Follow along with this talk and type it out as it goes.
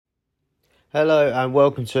Hello and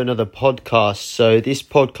welcome to another podcast. So this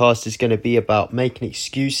podcast is going to be about making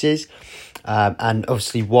excuses and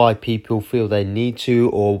obviously why people feel they need to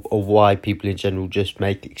or why people in general just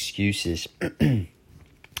make excuses.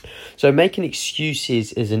 So making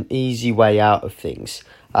excuses is an easy way out of things.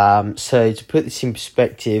 So to put this in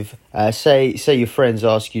perspective, say your friends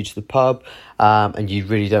ask you to the pub and you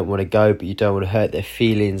really don't want to go, but you don't want to hurt their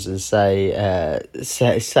feelings and say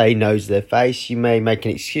no to their face. You may make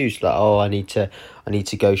an excuse like, I need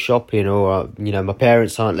to go shopping, or my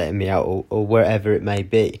parents aren't letting me out, or wherever it may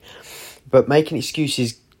be. But making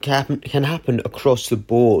excuses can happen across the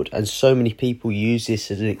board, and so many people use this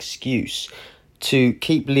as an excuse to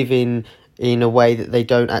keep living in a way that they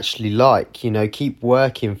don't actually like. Keep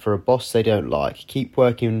working for a boss they don't like, keep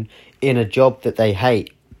working in a job that they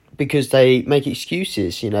hate, because they make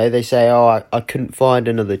excuses. They say, I couldn't find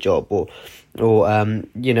another job, or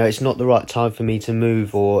it's not the right time for me to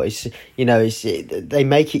move, or they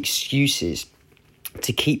make excuses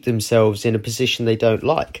to keep themselves in a position they don't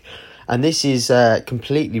like. And this is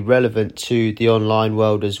completely relevant to the online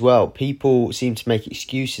world as well. People seem to make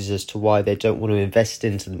excuses as to why they don't want to invest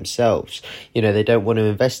into themselves. They don't want to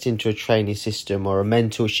invest into a training system or a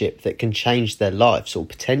mentorship that can change their lives, or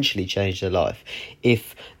potentially change their life,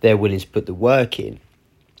 if they're willing to put the work in.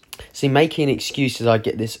 See, making excuses, I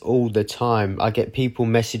get this all the time. I get people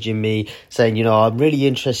messaging me saying, I'm really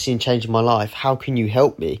interested in changing my life. How can you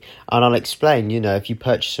help me? And I'll explain, if you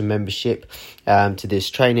purchase a membership to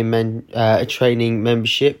this training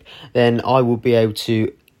membership, then I will be able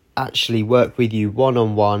to actually work with you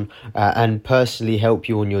one-on-one and personally help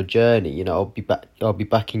you on your journey. I'll be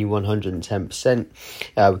backing you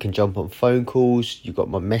 110%. We can jump on phone calls. You've got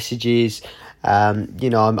my messages.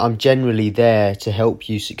 I'm generally there to help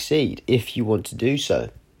you succeed if you want to do so.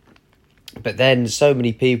 But then so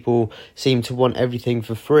many people seem to want everything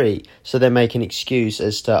for free, so they make an excuse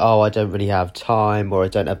as to, I don't really have time, or I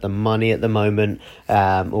don't have the money at the moment,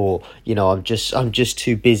 or I'm just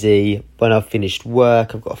too busy. When I've finished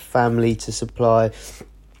work, I've got a family to supply.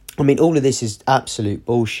 I mean, all of this is absolute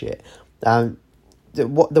bullshit. The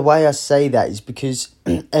way I say that is because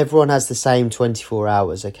everyone has the same 24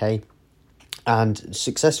 hours, okay? And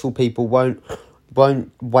successful people won't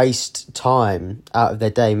waste time out of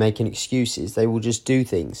their day making excuses. They will just do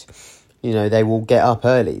things. They will get up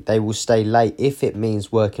early. They will stay late if it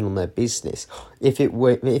means working on their business. If it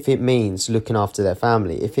means looking after their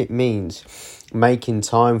family. If it means making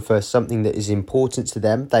time for something that is important to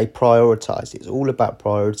them, they prioritize. It's all about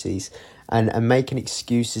priorities. And making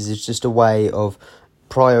excuses is just a way of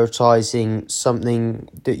prioritizing something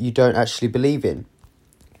that you don't actually believe in.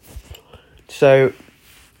 So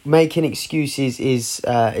making excuses is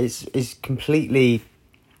completely,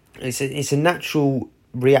 it's a natural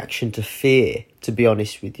reaction to fear, to be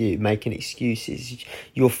honest with you. Making excuses,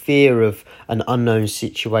 your fear of an unknown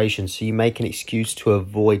situation, so you make an excuse to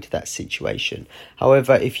avoid that situation.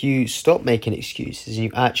 However, if you stop making excuses and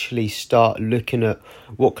you actually start looking at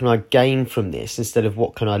what can I gain from this instead of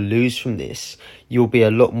what can I lose from this, you'll be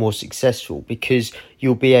a lot more successful, because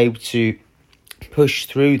you'll be able to push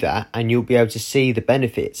through that, and you'll be able to see the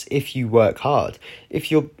benefits if you work hard. If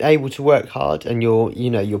you're able to work hard and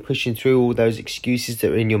you're pushing through all those excuses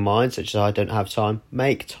that are in your mind, such as I don't have time,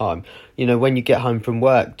 make time. When you get home from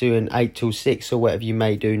work, doing 8 till 6 or whatever you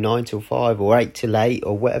may do, 9 till 5 or 8 till 8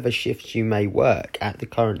 or whatever shifts you may work at the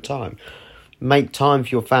current time. Make time for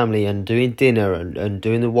your family and doing dinner and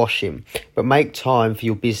doing the washing, but make time for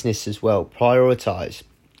your business as well. Prioritize.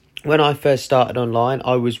 When I first started online,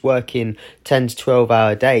 I was working 10 to 12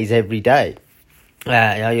 hour days every day.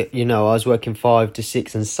 I was working 5 to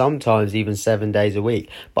 6 and sometimes even 7 days a week,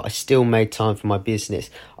 but I still made time for my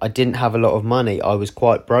business. I didn't have a lot of money. I was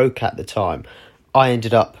quite broke at the time. I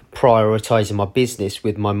ended up prioritizing my business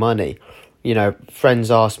with my money.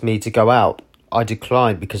 Friends asked me to go out. I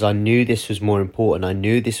declined because I knew this was more important. I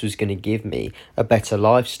knew this was going to give me a better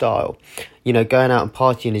lifestyle. Going out and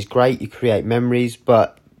partying is great. You create memories,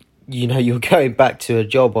 but you're going back to a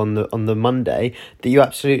job on the Monday that you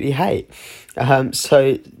absolutely hate.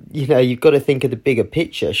 So you've got to think of the bigger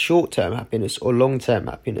picture, short-term happiness or long-term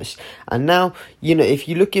happiness. And now, if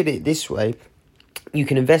you look at it this way, you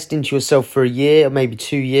can invest into yourself for a year or maybe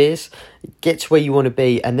 2 years, get to where you want to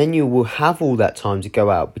be, and then you will have all that time to go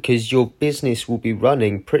out, because your business will be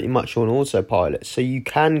running pretty much on autopilot. So you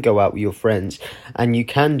can go out with your friends and you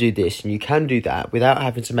can do this and you can do that without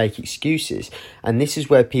having to make excuses. And this is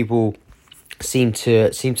where people seem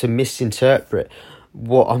to misinterpret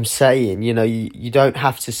what I'm saying. You don't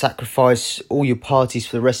have to sacrifice all your parties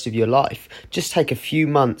for the rest of your life. Just take a few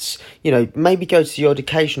months, maybe go to your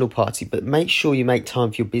occasional party, but make sure you make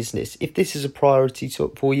time for your business. If this is a priority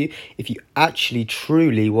for you, if you actually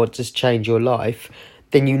truly want to change your life,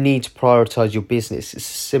 then you need to prioritize your business. It's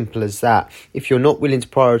as simple as that. If you're not willing to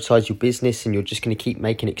prioritize your business and you're just going to keep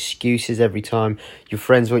making excuses every time your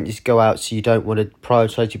friends want you to go out so you don't want to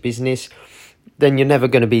prioritize your business, then you're never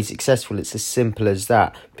going to be successful. It's as simple as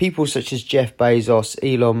that. People such as Jeff Bezos,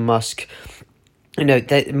 Elon Musk,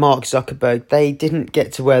 Mark Zuckerberg, they didn't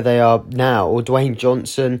get to where they are now, or Dwayne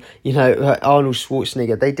Johnson, Arnold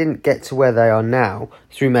Schwarzenegger, they didn't get to where they are now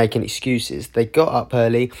through making excuses. They got up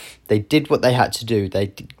early, they did what they had to do,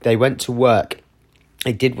 they went to work,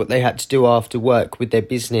 they did what they had to do after work with their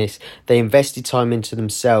business, they invested time into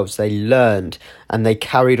themselves, they learned, and they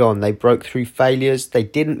carried on. They broke through failures, they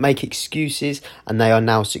didn't make excuses, and they are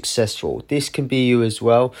now successful. This can be you as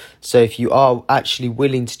well. So if you are actually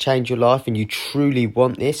willing to change your life and you truly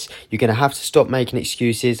want this, you're going to have to stop making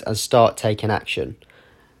excuses and start taking action.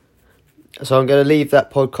 So I'm going to leave that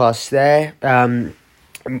podcast there.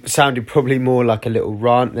 Sounded probably more like a little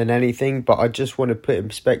rant than anything, but I just want to put in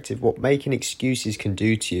perspective what making excuses can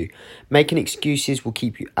do to you. Making excuses will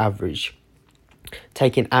keep you average.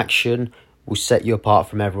 Taking action will set you apart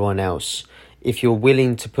from everyone else. If you're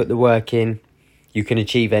willing to put the work in, you can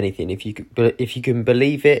achieve anything. If you can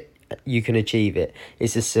believe it, you can achieve it.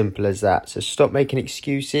 It's as simple as that. So stop making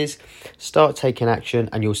excuses, start taking action,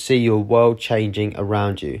 and you'll see your world changing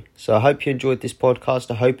around you. So I hope you enjoyed this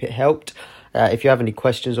podcast. I hope it helped. If you have any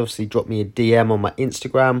questions, obviously drop me a DM on my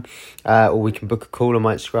Instagram, or we can book a call on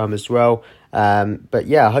my Instagram as well. But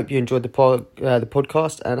yeah, I hope you enjoyed the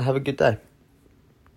podcast, and have a good day.